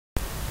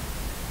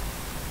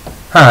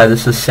Hi,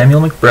 this is Samuel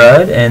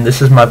McBride, and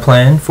this is my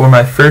plan for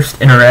my first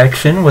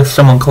interaction with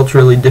someone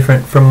culturally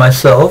different from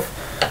myself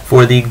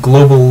for the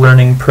global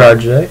learning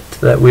project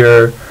that we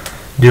are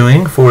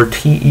doing for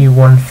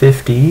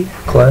TE150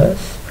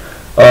 class.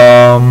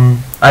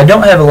 I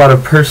don't have a lot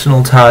of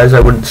personal ties, I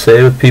wouldn't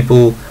say, with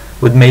people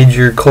with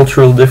major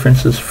cultural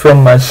differences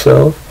from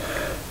myself.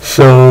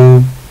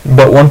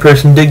 But one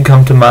person did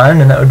come to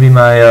mind, and that would be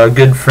my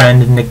good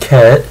friend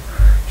Niket.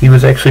 He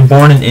was actually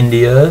born in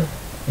India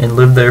and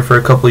lived there for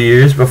a couple of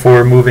years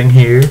before moving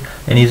here,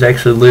 and he's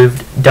actually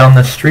lived down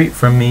the street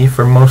from me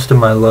for most of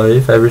my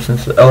life, ever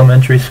since the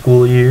elementary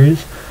school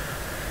years.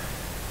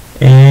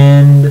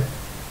 And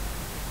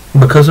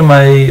because of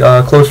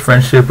my close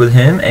friendship with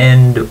him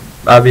and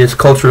obvious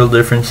cultural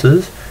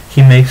differences,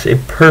 he makes a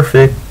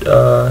perfect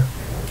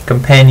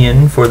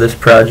companion for this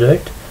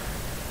project.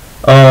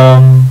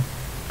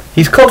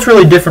 He's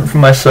culturally different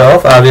from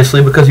myself,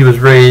 obviously, because he was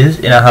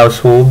raised in a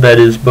household that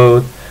is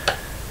both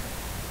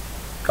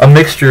a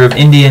mixture of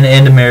Indian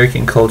and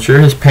American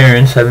culture. His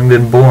parents, having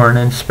been born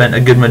and spent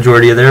a good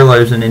majority of their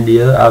lives in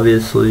India,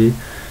 obviously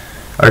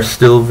are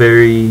still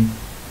very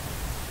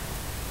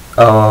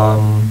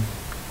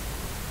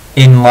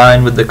in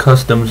line with the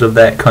customs of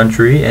that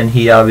country, and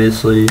he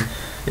obviously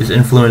is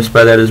influenced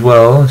by that as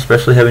well,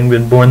 especially having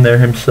been born there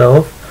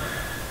himself.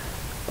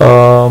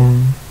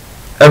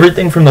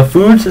 Everything from the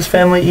foods his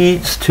family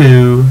eats,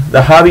 to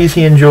the hobbies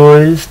he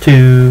enjoys,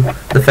 to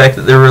the fact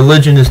that their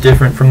religion is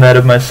different from that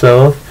of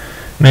myself,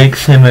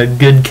 makes him a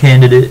good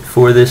candidate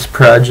for this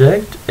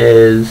project,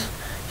 as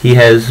he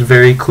has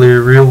very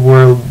clear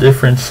real-world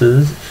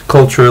differences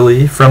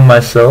culturally from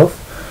myself.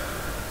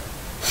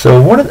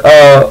 So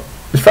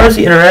as far as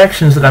the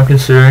interactions that I'm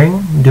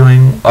considering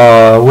doing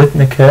with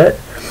Niket,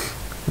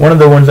 one of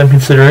the ones I'm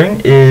considering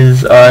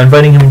is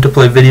inviting him to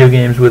play video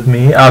games with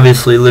me.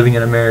 Obviously, living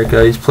in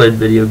America, he's played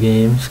video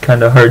games,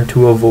 kind of hard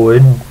to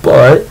avoid,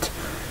 but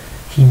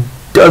he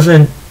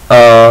doesn't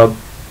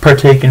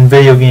partake in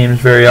video games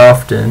very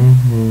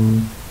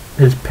often.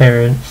 His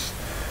parents,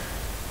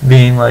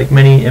 being like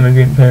many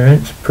immigrant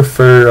parents,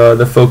 prefer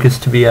the focus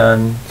to be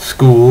on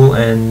school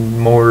and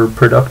more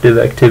productive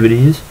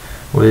activities,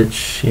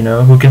 which, you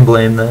know, who can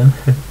blame them?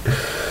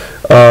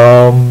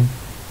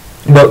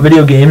 But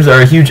video games are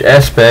a huge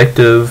aspect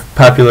of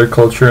popular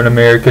culture in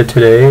America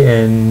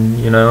today, and,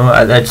 you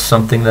know, that's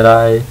something that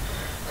I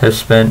have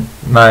spent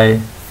my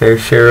fair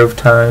share of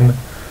time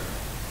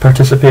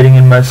participating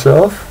in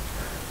myself.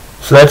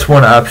 So that's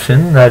one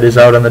option that is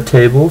out on the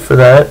table for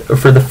that, or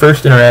for the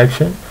first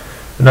interaction.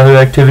 Another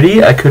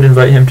activity I could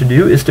invite him to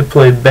do is to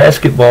play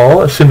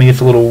basketball, assuming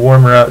it's a little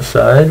warmer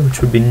outside,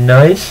 which would be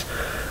nice,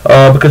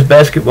 because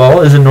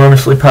basketball is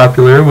enormously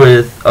popular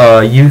with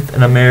youth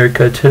in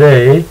America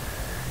today.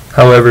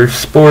 However,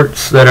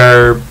 sports that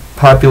are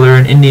popular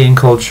in Indian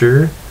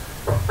culture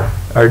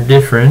are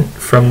different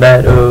from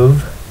that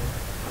of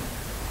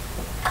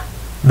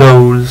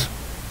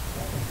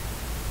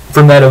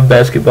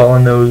basketball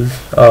and those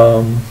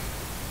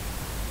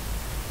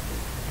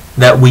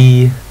that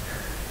we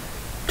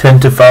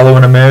tend to follow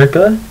in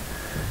America.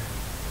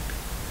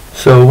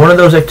 So one of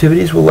those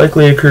activities will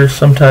likely occur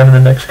sometime in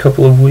the next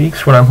couple of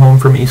weeks when I'm home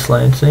from East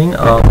Lansing.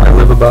 I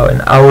live about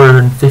an hour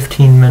and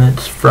 15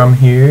 minutes from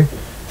here,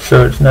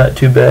 so it's not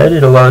too bad.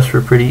 It allows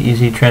for pretty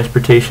easy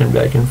transportation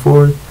back and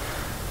forth.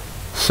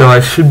 So I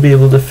should be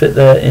able to fit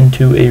that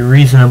into a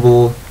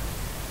reasonable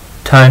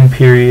time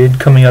period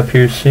coming up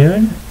here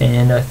soon,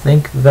 and I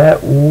think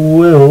that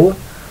will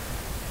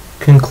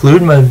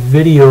conclude my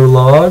video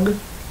log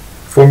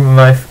for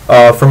my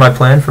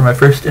plan for my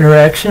first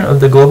interaction of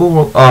the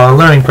global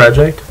learning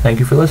project. Thank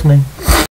you for listening.